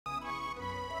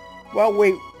Well,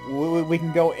 we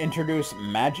can go introduce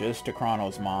Magus to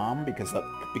Chrono's mom,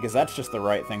 because that's just the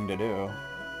right thing to do.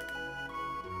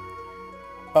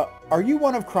 Are you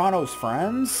one of Chrono's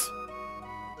friends?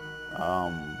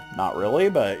 Not really,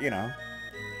 but, you know.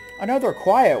 Another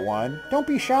quiet one. Don't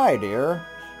be shy, dear.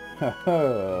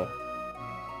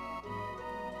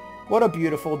 What a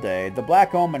beautiful day. The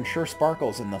black omen sure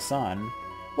sparkles in the sun.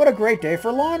 What a great day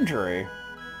for laundry.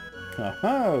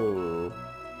 Ho-ho.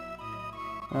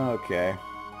 Okay.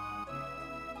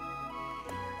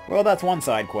 Well, that's one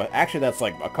side quest. Actually, that's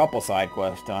like a couple side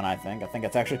quests done, I think. I think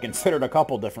it's actually considered a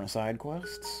couple different side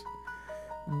quests.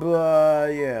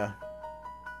 But, yeah.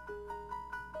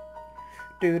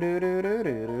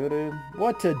 Do-do-do-do-do-do-do.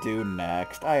 What to do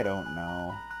next? I don't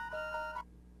know.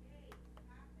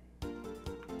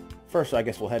 First, I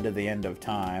guess we'll head to the end of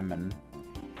time and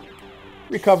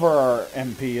recover our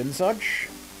MP and such.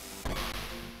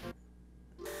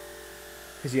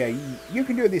 Because, yeah, you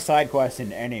can do these side quests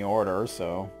in any order,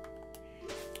 so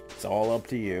it's all up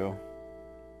to you.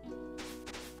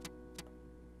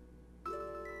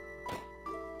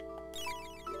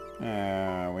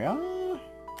 There we are.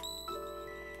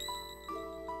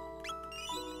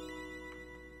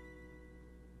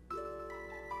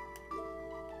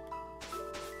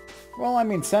 Well, I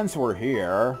mean, since we're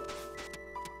here...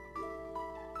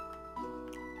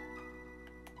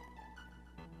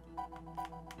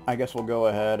 I guess we'll go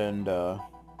ahead and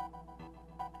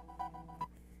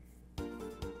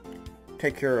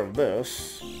take care of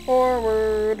this.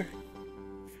 Forward!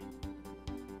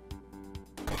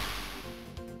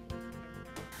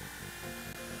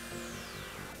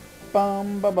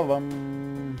 Bum ba ba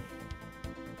bum.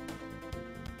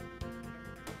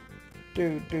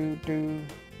 Do do do.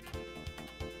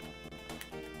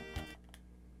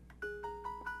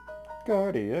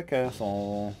 Guardia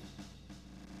Castle.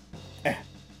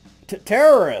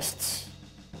 Terrorists!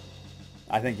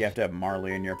 I think you have to have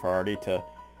Marley in your party to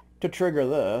trigger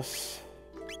this.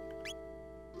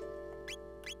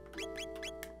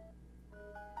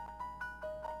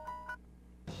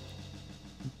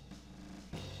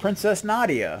 Princess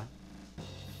Nadia.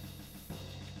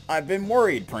 I've been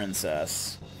worried,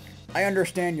 Princess. I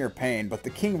understand your pain, but the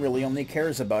king really only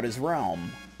cares about his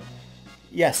realm.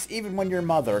 Yes, even when your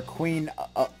mother, Queen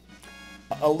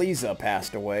Eliza,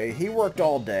 passed away, he worked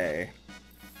all day.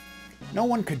 No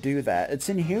one could do that. It's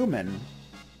inhuman.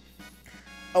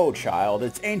 Oh, child,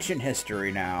 it's ancient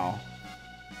history now.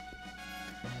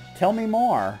 Tell me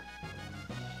more.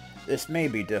 This may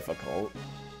be difficult.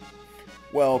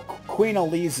 Well, Queen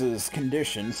Eliza's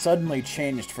condition suddenly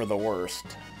changed for the worst.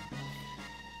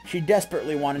 She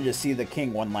desperately wanted to see the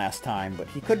king one last time, but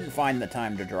he couldn't find the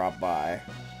time to drop by.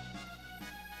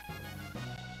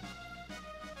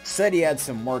 Said he had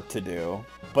some work to do,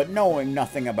 but knowing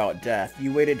nothing about death,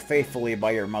 you waited faithfully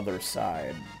by your mother's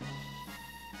side.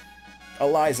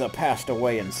 Eliza passed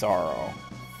away in sorrow.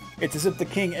 It's as if the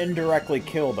king indirectly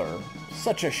killed her.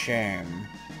 Such a shame.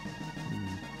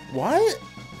 What?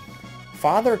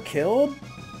 Father killed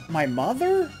my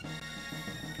mother?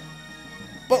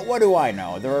 But what do I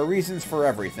know? There are reasons for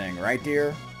everything, right,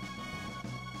 dear?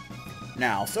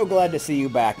 Now, so glad to see you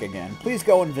back again. Please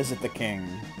go and visit the king.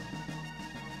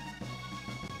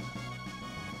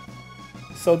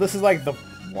 So this is like the...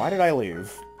 Why did I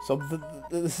leave? So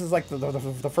this is like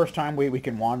the first time we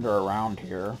can wander around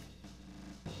here.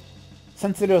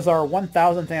 Since it is our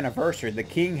 1000th anniversary, the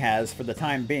king has, for the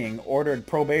time being, ordered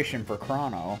probation for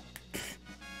Chrono.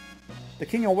 The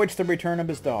king awaits the return of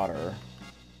his daughter.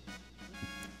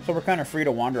 So we're kind of free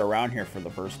to wander around here for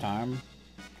the first time.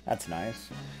 That's nice.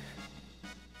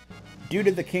 Due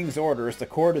to the king's orders, the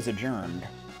court is adjourned.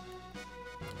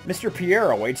 Mr.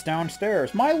 Pierre awaits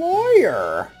downstairs. My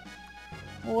lawyer!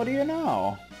 Well, what do you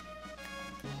know?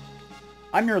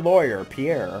 I'm your lawyer,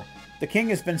 Pierre. The king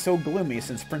has been so gloomy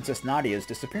since Princess Nadia's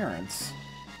disappearance.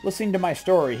 Listening to my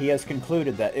story, he has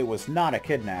concluded that it was not a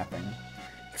kidnapping.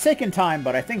 It's taken time,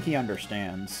 but I think he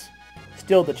understands.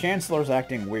 Still, the Chancellor's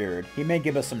acting weird. He may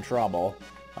give us some trouble.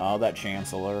 Oh, that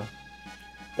Chancellor.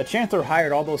 The Chancellor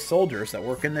hired all those soldiers that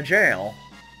work in the jail.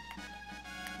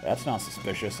 That's not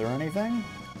suspicious or anything.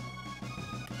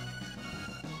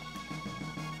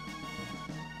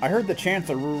 I heard the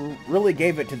Chancellor really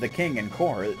gave it to the king in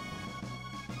court.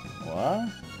 What?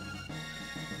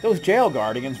 Those jail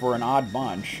guardians were an odd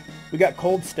bunch. We got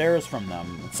cold stares from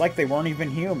them. It's like they weren't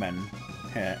even human.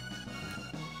 The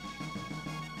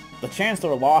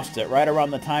Chancellor lost it right around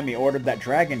the time he ordered that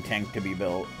dragon tank to be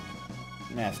built.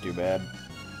 That's too bad.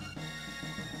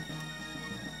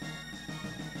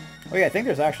 Oh yeah, I think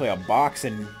there's actually a box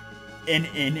in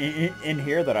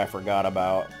here that I forgot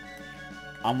about.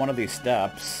 On one of these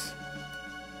steps.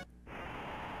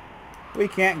 We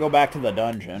can't go back to the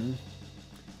dungeon.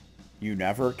 You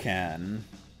never can.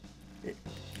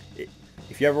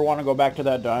 If you ever want to go back to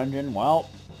that dungeon, well,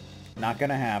 not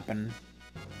gonna happen.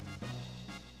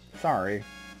 Sorry.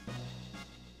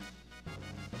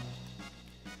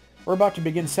 We're about to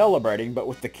begin celebrating, but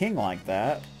with the king like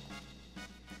that.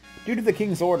 Due to the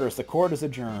king's orders, the court is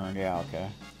adjourned. Yeah, okay.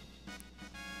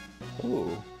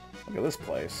 Ooh, look at this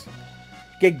place.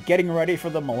 Getting ready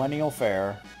for the Millennial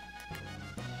Fair.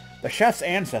 The chef's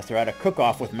ancestor had a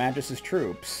cook-off with Magus'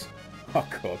 troops. A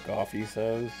cook-off, he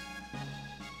says.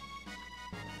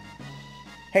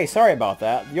 Hey, sorry about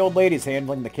that. The old lady's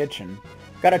handling the kitchen.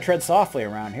 Gotta tread softly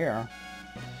around here.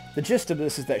 The gist of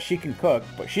this is that she can cook,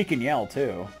 but she can yell,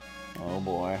 too. Oh,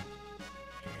 boy.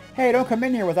 Hey, don't come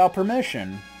in here without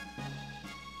permission.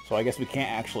 So I guess we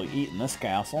can't actually eat in this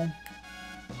castle.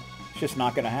 It's just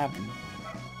not gonna happen.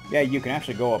 Yeah, you can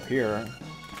actually go up here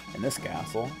in this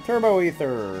castle. Turbo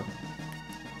Ether!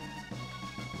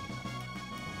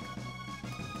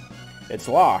 It's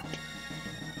locked.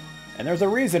 And there's a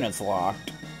reason it's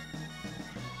locked.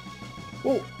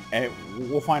 Well,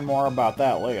 we'll find more about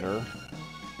that later.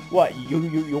 What,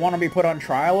 you want to be put on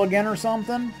trial again or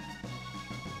something?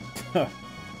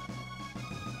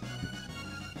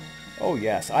 Oh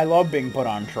yes, I love being put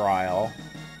on trial.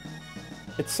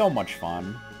 It's so much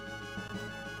fun.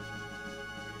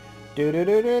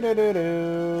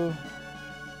 Do-do-do-do-do-do-do.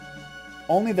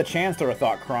 Only the Chancellor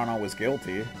thought Chrono was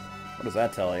guilty. What does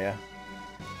that tell you?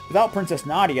 Without Princess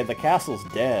Nadia, the castle's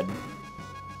dead.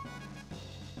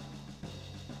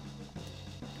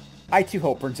 I too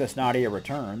hope Princess Nadia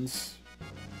returns.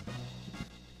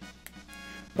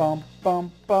 Bum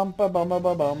bum bum bum bum bum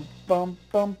bum bum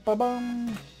bum bum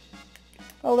bum.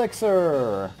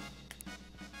 Elixir.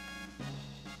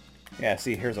 Yeah,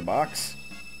 see, here's a box.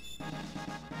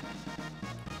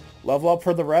 Level up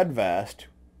for the red vest.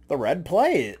 The red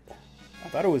plate. I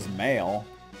thought it was mail.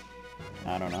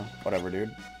 I don't know. Whatever,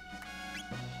 dude.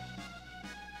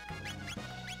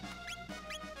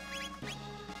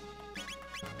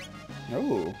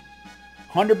 Ooh.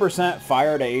 100%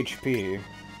 fire to HP.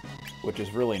 Which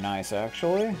is really nice,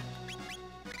 actually.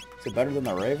 Is it better than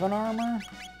the Raven armor?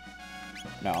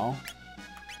 No.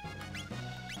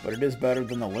 But it is better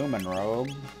than the Lumen robe.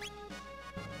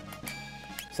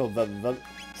 So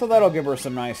so that'll give her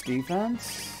some nice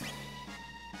defense.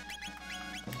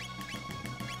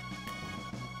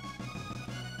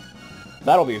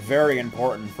 That'll be very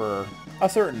important for a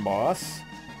certain boss.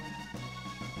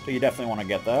 So you definitely want to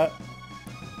get that.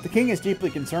 The king is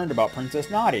deeply concerned about Princess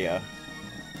Nadia.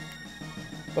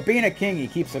 But being a king, he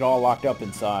keeps it all locked up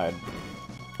inside.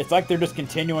 It's like they're just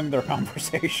continuing their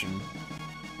conversation.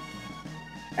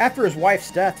 After his wife's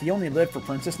death, he only lived for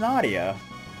Princess Nadia.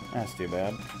 That's too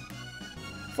bad.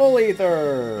 Full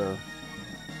Ether!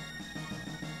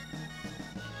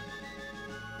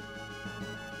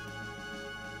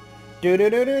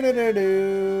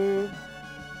 Do-do-do-do-do-do-do!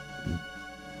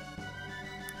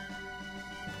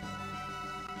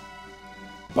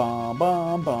 Bum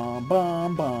bum bum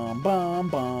bum bum bum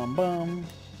bum bum.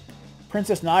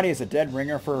 Princess Nadia is a dead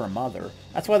ringer for her mother.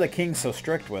 That's why the king's so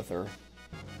strict with her.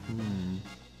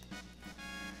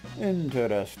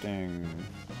 Interesting.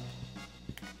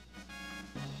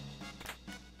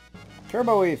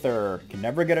 Turbo Ether. Can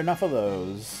never get enough of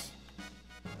those.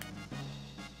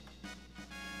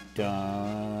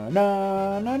 Da-na-na-na.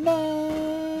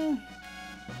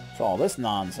 What's all this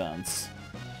nonsense?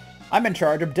 I'm in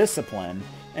charge of discipline,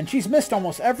 and she's missed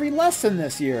almost every lesson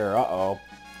this year. Uh-oh.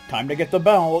 Time to get the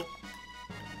belt.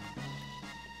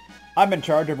 I'm in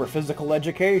charge of her physical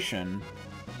education.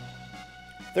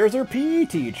 There's her PE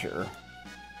teacher.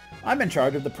 I'm in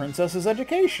charge of the princess's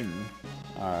education.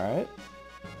 Alright.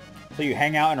 So you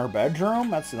hang out in her bedroom?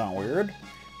 That's not weird.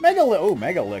 Mega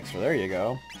Elixir. There you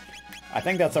go. I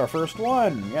think that's our first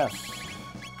one. Yes.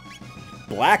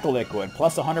 Black Liquid.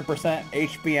 Plus 100%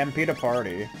 HP MP to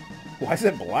party. Why is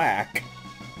it black?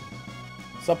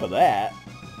 What's up with that?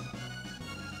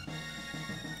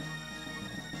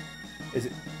 Is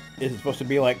it supposed to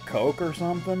be like Coke or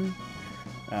something?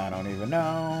 I don't even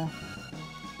know.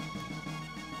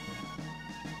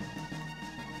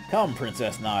 Come,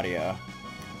 Princess Nadia.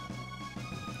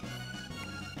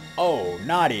 Oh,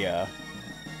 Nadia.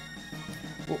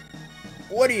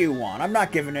 What do you want? I'm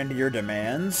not giving in to your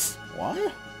demands.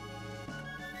 What?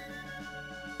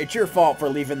 It's your fault for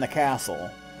leaving the castle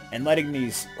and letting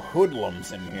these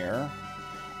hoodlums in here.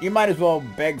 You might as well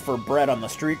beg for bread on the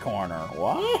street corner.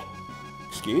 What?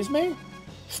 Excuse me?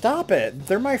 Stop it.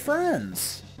 They're my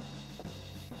friends.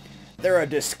 They're a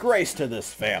disgrace to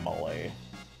this family.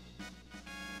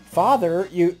 Father,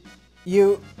 you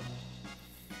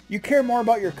You care more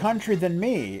about your country than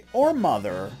me, or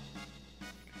Mother.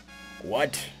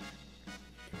 What?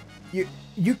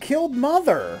 You killed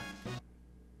Mother!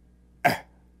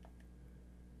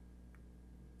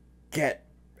 Get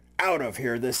out of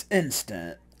here this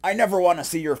instant. I never want to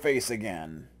see your face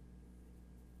again.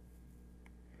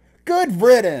 Good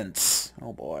riddance!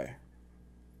 Oh boy.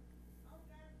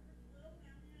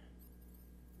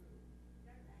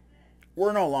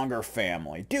 We're no longer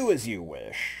family. Do as you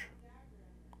wish.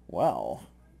 Well.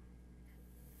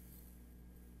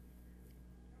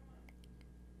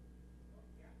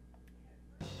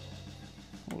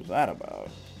 What was that about?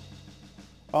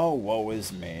 Oh, woe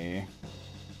is me.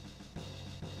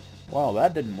 Well,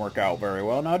 that didn't work out very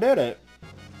well, now did it?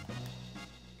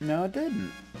 No, it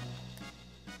didn't.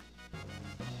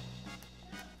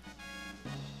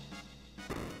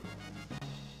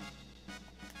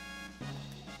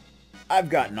 I've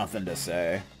got nothing to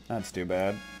say. That's too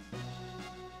bad.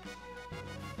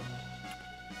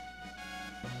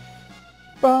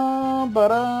 Bum,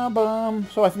 ba-da-bum.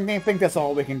 So I think that's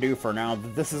all we can do for now.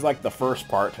 This is like the first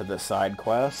part to this side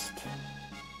quest.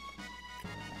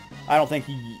 I don't think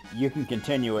you can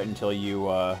continue it until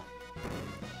you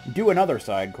do another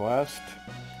side quest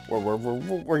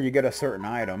where you get a certain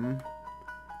item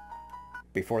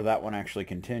before that one actually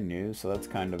continues. So that's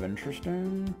kind of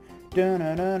interesting.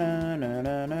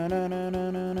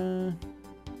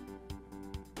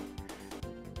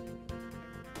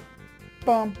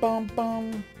 Bum bum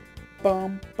bum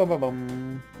bum bum bum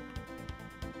bum.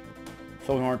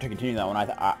 So in order to continue that one,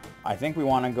 I think we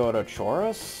want to go to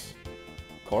Chorus,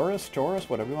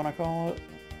 whatever you want to call it.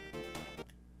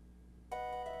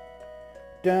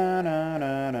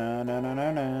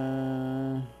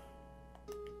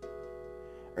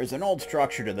 There's an old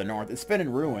structure to the north. It's been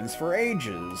in ruins for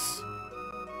ages.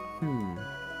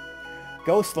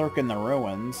 Ghosts lurk in the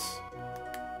ruins.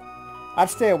 I'd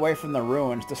stay away from the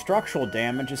ruins. The structural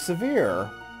damage is severe.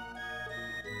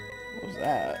 What was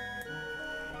that?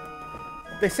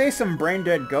 They say some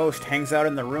brain-dead ghost hangs out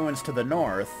in the ruins to the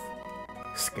north.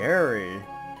 Scary.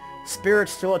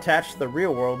 Spirits still attached to the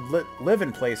real world live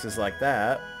in places like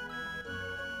that.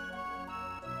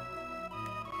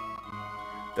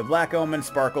 The black omen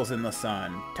sparkles in the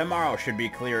sun. Tomorrow should be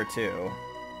clear too.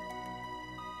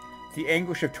 The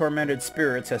anguish of tormented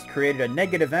spirits has created a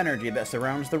negative energy that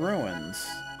surrounds the ruins.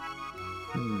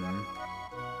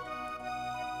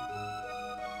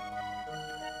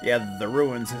 Yeah, the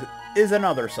ruins is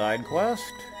another side quest.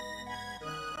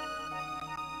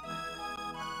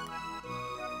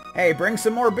 Hey, bring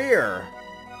some more beer!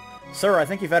 Sir, I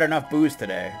think you've had enough booze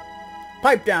today.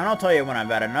 Pipe down, I'll tell you when I've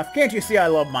had enough. Can't you see I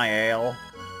love my ale?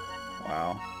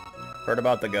 Wow. Heard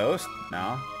about the ghost?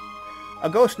 No. A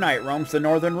ghost knight roams the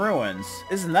northern ruins.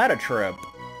 Isn't that a trip?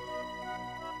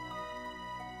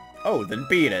 Oh, then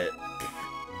beat it.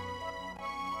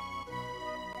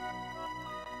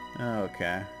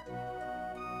 Okay.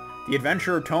 The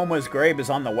adventurer Toma's grave is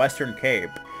on the western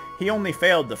cape. He only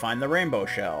failed to find the rainbow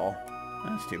shell.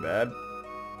 That's too bad.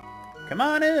 Come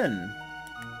on in.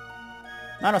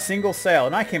 Not a single sale,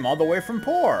 and I came all the way from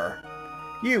Poor.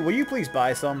 Will you please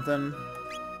buy something?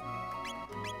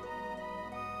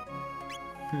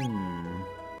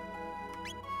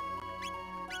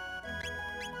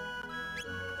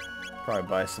 Probably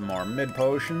buy some more mid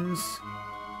potions.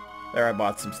 There, I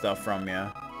bought some stuff from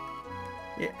you.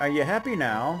 Are you happy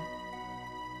now?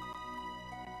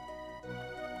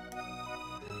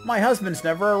 My husband's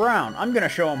never around. I'm gonna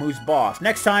show him who's boss.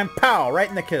 Next time, pow! Right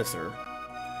in the kisser.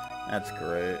 That's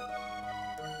great.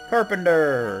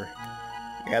 Carpenter!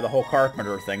 Yeah, the whole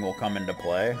carpenter thing will come into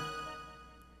play.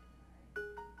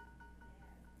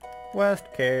 West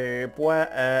Cape,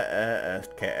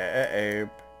 West Cape.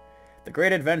 The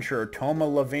great adventurer Toma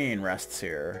Levine rests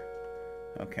here.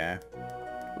 Okay.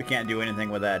 We can't do anything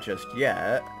with that just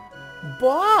yet.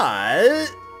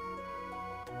 But...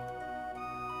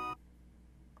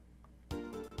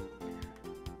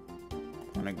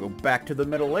 I'm gonna go back to the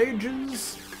Middle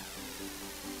Ages.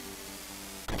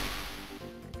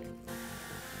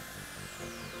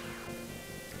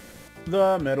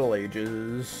 The Middle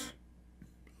Ages.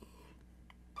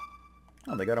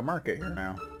 Oh, they got a market here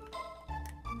now.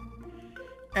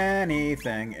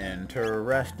 Anything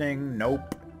interesting?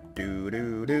 Nope.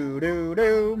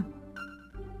 Do.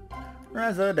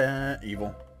 Resident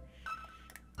Evil.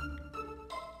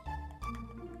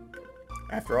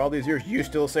 After all these years, you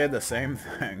still say the same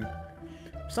thing.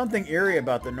 Something eerie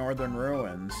about the northern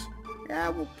ruins. Yeah,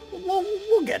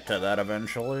 we'll get to that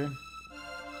eventually.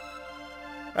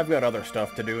 I've got other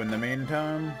stuff to do in the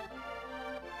meantime.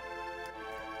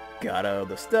 Got all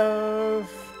the stuff.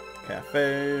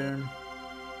 Cafe.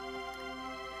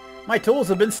 My tools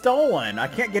have been stolen! I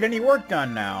can't get any work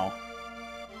done now.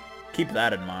 Keep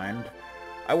that in mind.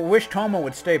 I wish Toma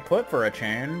would stay put for a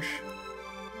change.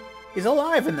 He's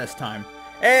alive in this time.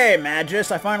 Hey,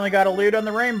 Magus, I finally got a lead on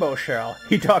the rainbow shell.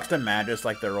 He talks to Magus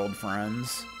like they're old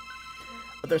friends.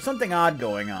 But there's something odd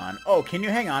going on. Oh, can you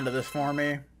hang on to this for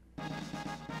me?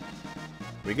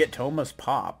 We get Toma's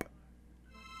pop.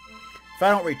 If I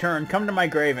don't return, come to my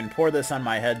grave and pour this on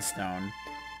my headstone.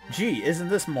 Gee, isn't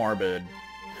this morbid?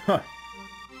 Huh.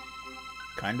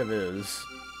 Kind of is.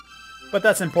 But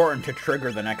that's important to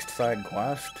trigger the next side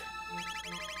quest.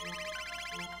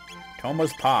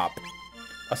 Toma's pop.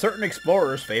 A certain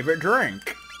explorer's favorite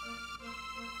drink.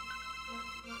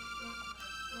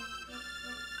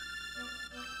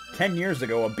 "10 years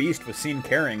ago, a beast was seen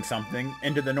carrying something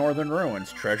into the northern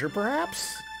ruins. Treasure,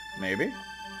 perhaps? Maybe?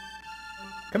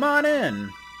 Come on in!"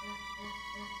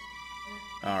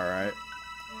 Alright.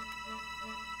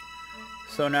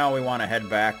 So now we want to head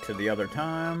back to the other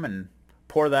time and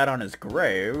pour that on his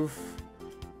grave,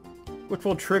 which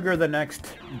will trigger the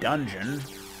next dungeon.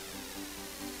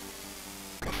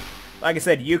 Like I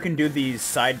said, you can do these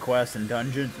side quests and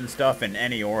dungeons and stuff in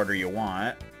any order you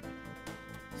want.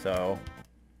 So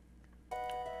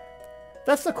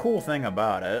that's the cool thing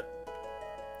about it.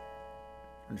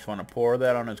 I just want to pour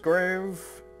that on his grave.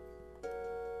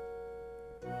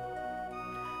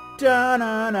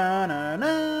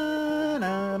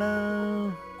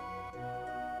 Da-na-na-na-na-na-na.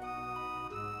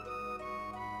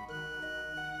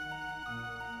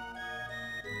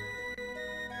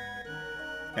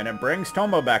 And it brings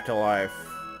Toma back to life.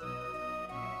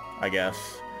 I guess.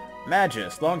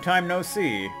 Magus, long time no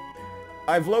see.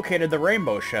 I've located the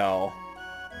rainbow shell.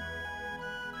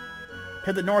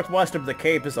 To the northwest of the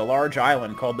cape is a large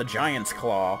island called the Giant's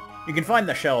Claw. You can find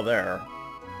the shell there.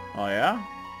 Oh yeah?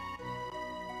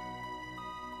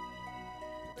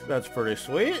 That's pretty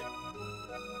sweet.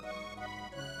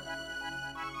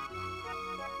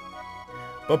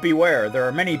 But beware, there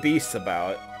are many beasts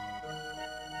about.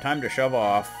 Time to shove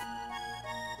off.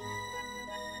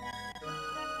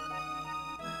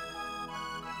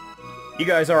 You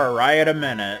guys are a riot a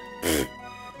minute.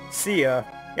 See ya.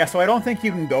 Yeah, so I don't think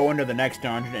you can go into the next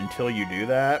dungeon until you do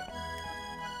that.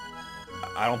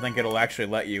 I don't think it'll actually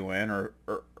let you in, or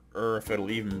if it'll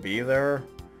even be there.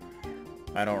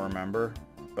 I don't remember,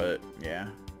 but yeah.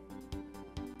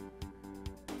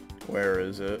 Where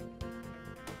is it?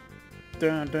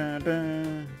 Dun, dun,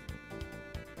 dun.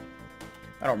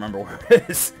 I don't remember where it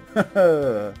is.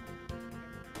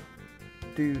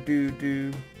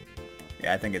 Do.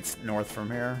 Yeah, I think it's north from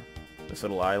here. This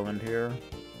little island here.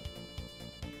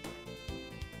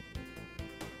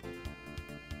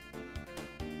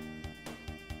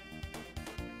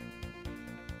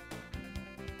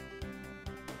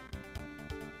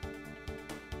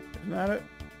 Isn't that it?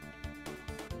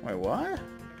 Wait, what?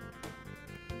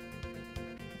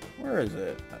 Where is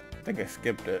it? I think I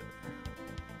skipped it.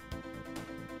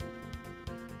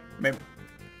 Maybe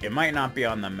it might not be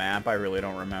on the map. I really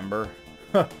don't remember.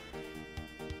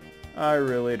 I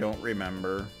really don't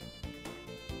remember.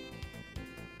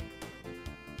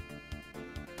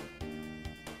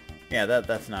 Yeah,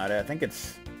 that's not it. I think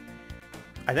it's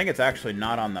actually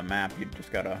not on the map. You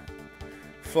just gotta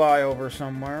fly over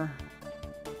somewhere.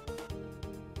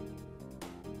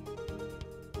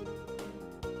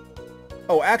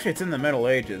 Oh, actually, it's in the Middle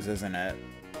Ages, isn't it?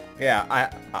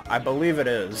 Yeah, I believe it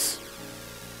is.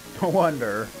 No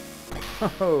wonder.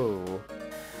 Oh.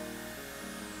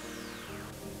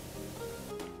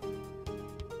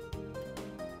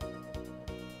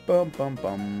 Bum bum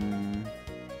bum.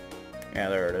 Yeah,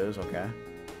 there it is. Okay.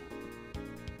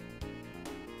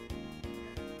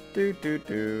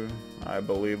 Do. I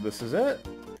believe this is it.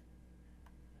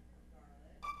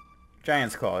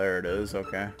 Giant's Claw. There it is.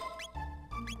 Okay.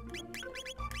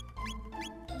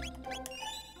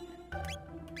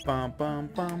 Bum bum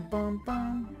bum bum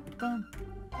bum bum.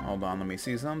 Hold on, let me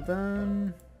see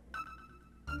something.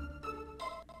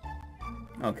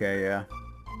 Okay, yeah.